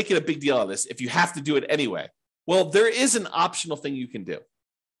why am I making a big deal of this if you have to do it anyway? Well, there is an optional thing you can do.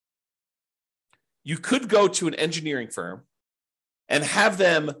 You could go to an engineering firm and have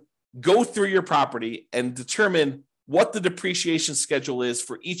them go through your property and determine what the depreciation schedule is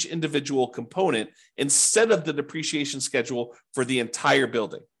for each individual component instead of the depreciation schedule for the entire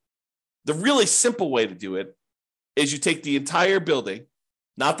building. The really simple way to do it is you take the entire building,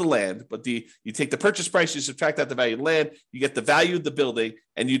 not the land, but you take the purchase price, you subtract out the value of the land, you get the value of the building,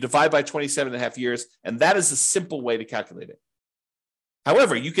 and you divide by 27 and a half years, and that is a simple way to calculate it.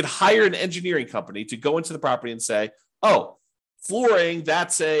 However, you could hire an engineering company to go into the property and say, oh, flooring,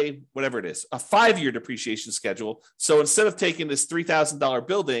 that's a 5-year depreciation schedule. So instead of taking this $3,000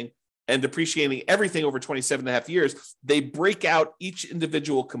 building and depreciating everything over 27 and a half years, they break out each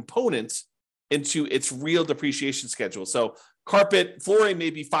individual component into its real depreciation schedule. So flooring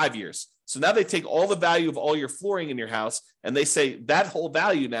may be 5 years. So now they take all the value of all your flooring in your house and they say that whole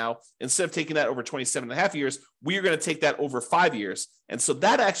value now, instead of taking that over 27 and a half years, we are going to take that over 5 years. And so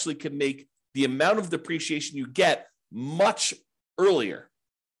that actually can make the amount of depreciation you get much earlier.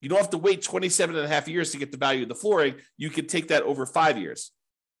 You don't have to wait 27 and a half years to get the value of the flooring. You can take that over 5 years,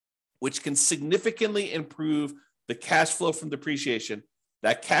 which can significantly improve the cash flow from depreciation,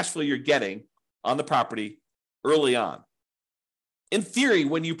 that cash flow you're getting on the property early on. In theory,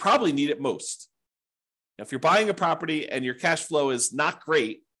 when you probably need it most. Now, if you're buying a property and your cash flow is not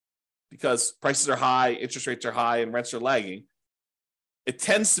great because prices are high, interest rates are high, and rents are lagging, it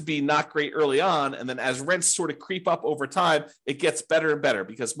tends to be not great early on. And then as rents sort of creep up over time, it gets better and better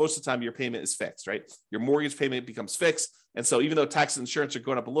because most of the time your payment is fixed, right? Your mortgage payment becomes fixed. And so even though tax and insurance are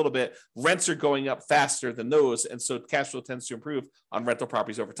going up a little bit, rents are going up faster than those. And so cash flow tends to improve on rental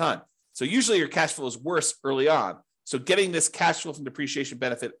properties over time. So usually your cash flow is worse early on. So getting this cash flow from depreciation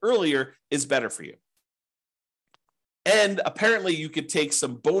benefit earlier is better for you. And apparently you could take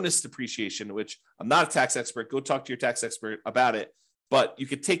some bonus depreciation, which I'm not a tax expert. Go talk to your tax expert about it. But you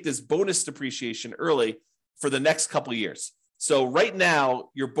could take this bonus depreciation early for the next couple of years. So right now,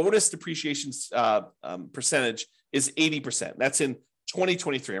 your bonus depreciation percentage is 80%. That's in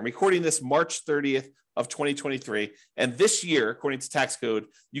 2023. I'm recording this March 30th of 2023. And this year, according to tax code,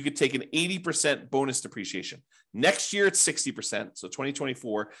 you could take an 80% bonus depreciation. Next year, it's 60%. So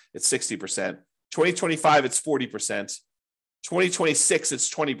 2024, it's 60%. 2025, it's 40%. 2026, it's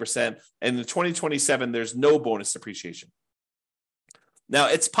 20%. And in 2027, there's no bonus depreciation. Now,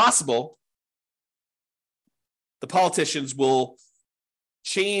 it's possible the politicians will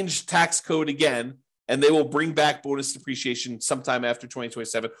change tax code again, and they will bring back bonus depreciation sometime after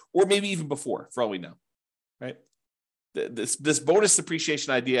 2027, or maybe even before, for all we know, right? This bonus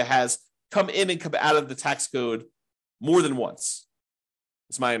depreciation idea has come in and come out of the tax code more than once.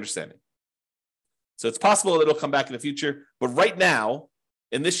 It's my understanding. So it's possible that it'll come back in the future, but right now,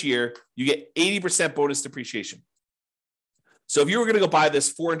 in this year, you get 80% bonus depreciation. So if you were going to go buy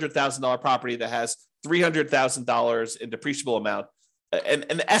this $400,000 property that has $300,000 in depreciable amount,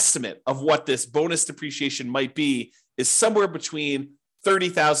 an estimate of what this bonus depreciation might be is somewhere between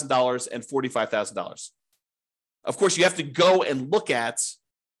 $30,000 and $45,000. Of course, you have to go and look at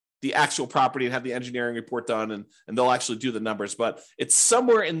the actual property and have the engineering report done, and they'll actually do the numbers. But it's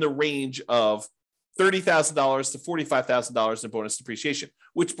somewhere in the range of $30,000 to $45,000 in bonus depreciation,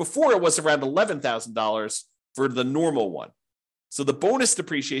 which before it was around $11,000 for the normal one. So the bonus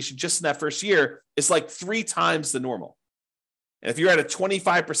depreciation just in that first year is like 3 times the normal. And if you're at a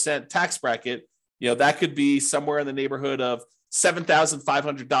 25% tax bracket, that could be somewhere in the neighborhood of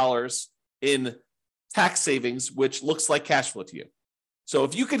 $7,500 in tax savings, which looks like cash flow to you. So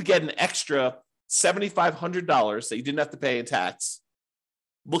if you could get an extra $7,500 that you didn't have to pay in tax,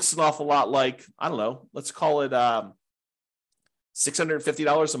 looks an awful lot like, I don't know, let's call it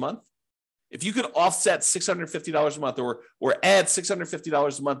 $650 a month. If you could offset $650 a month or add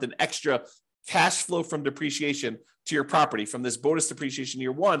 $650 a month in extra cash flow from depreciation to your property from this bonus depreciation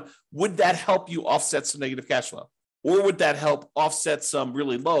year one, would that help you offset some negative cash flow? Or would that help offset some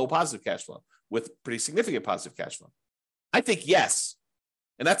really low positive cash flow with pretty significant positive cash flow? I think yes.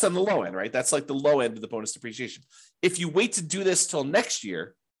 And that's on the low end, right? That's like the low end of the bonus depreciation. If you wait to do this till next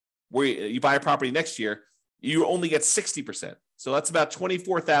year, where you buy a property next year, you only get 60%. So that's about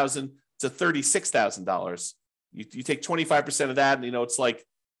 $24,000 to $36,000. You take 25% of that, and it's like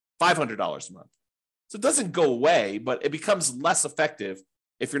 $500 a month. So it doesn't go away, but it becomes less effective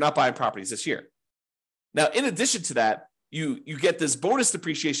if you're not buying properties this year. Now, in addition to that, you get this bonus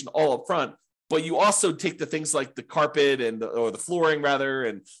depreciation all up front, but you also take the things like the carpet or the flooring rather,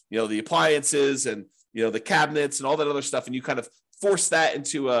 and the appliances and the cabinets and all that other stuff, and you kind of force that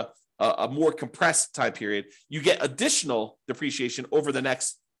into a more compressed time period. You get additional depreciation over the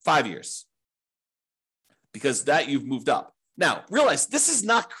next 5 years because that you've moved up. Now, realize this is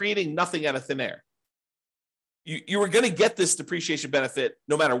not creating nothing out of thin air. You were going to get this depreciation benefit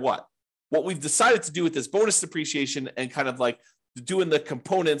no matter what. What we've decided to do with this bonus depreciation and kind of like doing the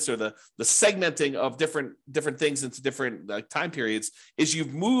components or the segmenting of different things into different time periods is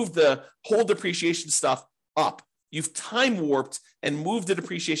you've moved the whole depreciation stuff up. You've time warped and moved the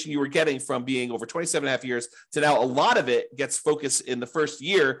depreciation you were getting from being over 27 and a half years to now a lot of it gets focused in the first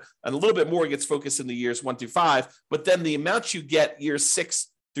year and a little bit more gets focused in the years 1 through 5. But then the amount you get years 6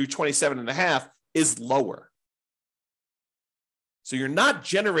 through 27 and a half is lower. So you're not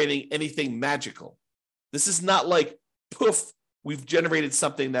generating anything magical. This is not like, poof, we've generated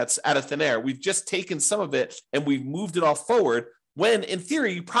something that's out of thin air. We've just taken some of it and we've moved it all forward when, in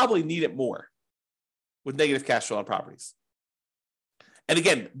theory, you probably need it more with negative cash flow on properties. And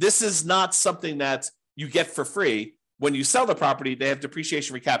again, this is not something that you get for free. When you sell the property, they have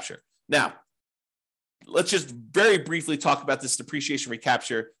depreciation recapture. Now, let's just very briefly talk about this depreciation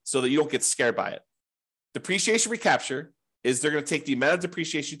recapture so that you don't get scared by it. Depreciation recapture is they're going to take the amount of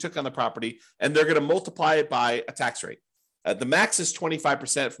depreciation you took on the property and they're going to multiply it by a tax rate. The max is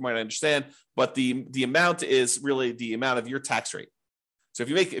 25% from what I understand, but the amount is really the amount of your tax rate. So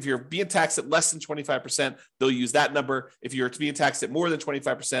if you're being taxed at less than 25%, they'll use that number. If you're being taxed at more than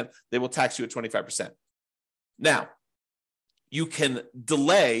 25%, they will tax you at 25%. Now, you can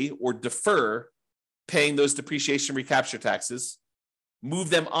delay or defer paying those depreciation recapture taxes, move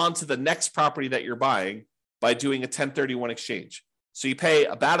them onto the next property that you're buying by doing a 1031 exchange. So you pay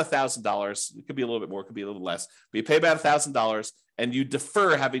about $1,000. It could be a little bit more, it could be a little less, but you pay about $1,000 and you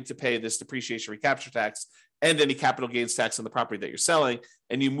defer having to pay this depreciation recapture tax and any capital gains tax on the property that you're selling,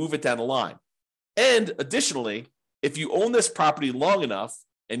 and you move it down the line. And additionally, if you own this property long enough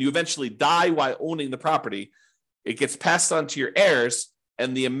and you eventually die while owning the property, it gets passed on to your heirs,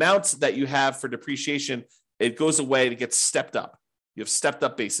 and the amounts that you have for depreciation, it goes away and it gets stepped up. You have stepped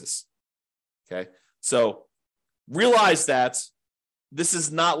up basis. Okay. So realize that this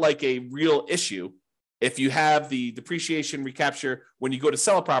is not like a real issue. If you have the depreciation recapture, when you go to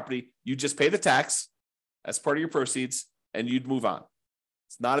sell a property, you just pay the tax as part of your proceeds and you'd move on.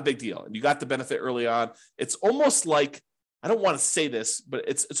 It's not a big deal. And you got the benefit early on. It's almost like, I don't want to say this, but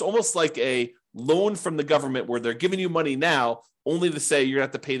it's almost like a loan from the government where they're giving you money now only to say you're going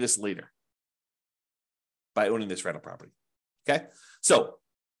to have to pay this later by owning this rental property. Okay. So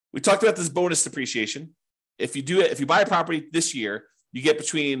we talked about this bonus depreciation. If you buy a property this year, you get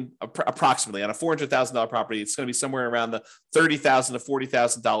between approximately on a $400,000 property, it's going to be somewhere around the $30,000 to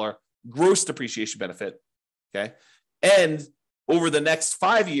 $40,000 gross depreciation benefit. Okay. And over the next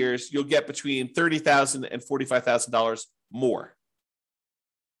 5 years, you'll get between $30,000 and $45,000 more.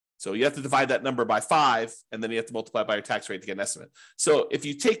 So you have to divide that number by 5, and then you have to multiply by your tax rate to get an estimate. So if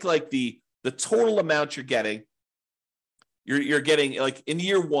you take like the total amount you're getting like in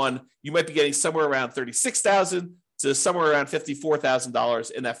year one, you might be getting somewhere around $36,000 to somewhere around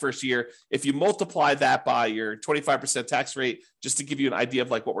 $54,000 in that first year. If you multiply that by your 25% tax rate, just to give you an idea of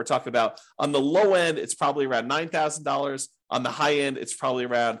like what we're talking about, on the low end, it's probably around $9,000. On the high end, it's probably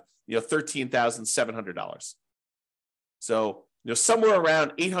around $13,700. So somewhere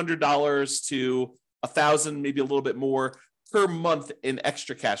around $800 to $1,000, maybe a little bit more per month in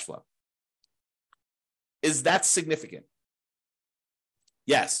extra cash flow. Is that significant?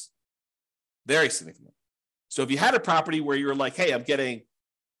 Yes, very significant. So if you had a property where you're like, hey, I'm getting,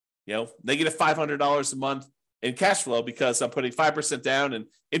 negative $500 a month in cash flow because I'm putting 5% down and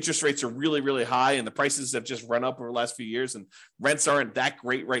interest rates are really, really high and the prices have just run up over the last few years and rents aren't that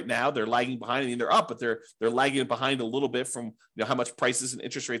great right now. They're lagging behind. I mean, they're up, but they're lagging behind a little bit from how much prices and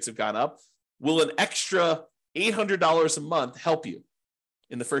interest rates have gone up. Will an extra $800 a month help you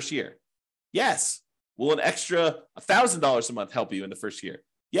in the first year? Yes. Will an extra $1,000 a month help you in the first year?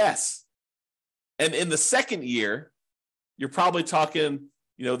 Yes. And in the second year, you're probably talking,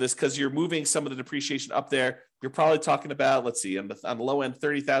 this because you're moving some of the depreciation up there. You're probably talking about, let's see, on the low end,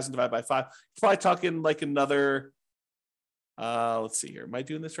 30,000 divided by 5. You're probably talking like another, let's see here. Am I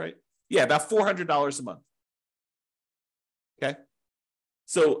doing this right? Yeah, about $400 a month. Okay.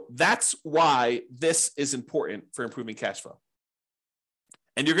 So that's why this is important for improving cash flow.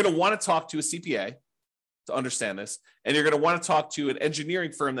 And you're going to want to talk to a CPA to understand this. And you're going to want to talk to an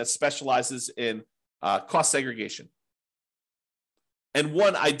engineering firm that specializes in cost segregation. And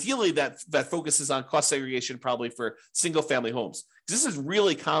one ideally that focuses on cost segregation probably for single family homes. This is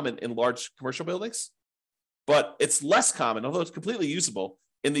really common in large commercial buildings, but it's less common, although it's completely usable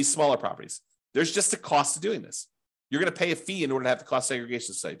in these smaller properties. There's just a cost to doing this. You're going to pay a fee in order to have the cost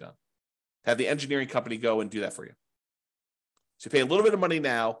segregation study done. Have the engineering company go and do that for you. So you pay a little bit of money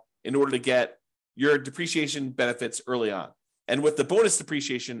now in order to get your depreciation benefits early on. And with the bonus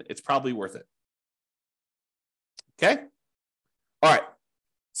depreciation, it's probably worth it. Okay? All right.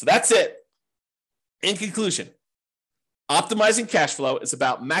 So that's it. In conclusion, optimizing cash flow is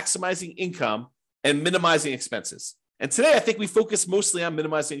about maximizing income and minimizing expenses. And today, I think we focus mostly on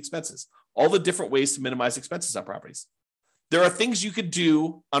minimizing expenses, all the different ways to minimize expenses on properties. There are things you could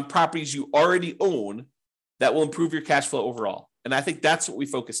do on properties you already own that will improve your cash flow overall. And I think that's what we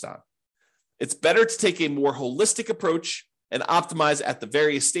focused on. It's better to take a more holistic approach and optimize at the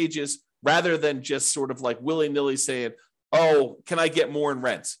various stages rather than just sort of like willy-nilly saying, oh, can I get more in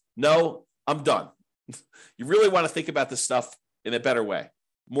rent? No, I'm done. You really want to think about this stuff in a better way,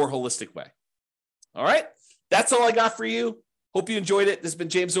 more holistic way. All right. That's all I got for you. Hope you enjoyed it. This has been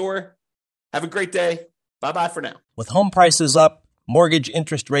James Orr. Have a great day. Bye-bye for now. With home prices up, mortgage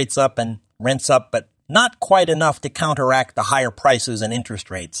interest rates up, and rents up, but not quite enough to counteract the higher prices and interest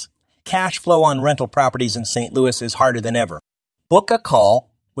rates, cash flow on rental properties in St. Louis is harder than ever. Book a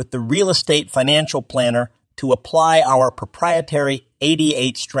call with the Real Estate Financial Planner to apply our proprietary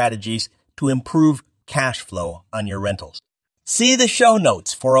 88 strategies to improve cash flow on your rentals. See the show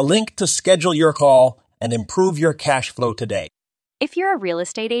notes for a link to schedule your call and improve your cash flow today. If you're a real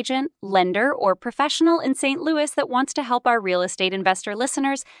estate agent, lender, or professional in St. Louis that wants to help our real estate investor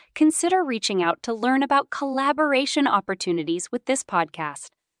listeners, consider reaching out to learn about collaboration opportunities with this podcast.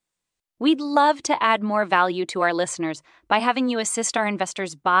 We'd love to add more value to our listeners by having you assist our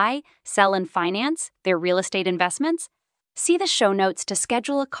investors buy, sell, and finance their real estate investments. See the show notes to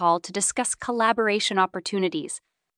schedule a call to discuss collaboration opportunities.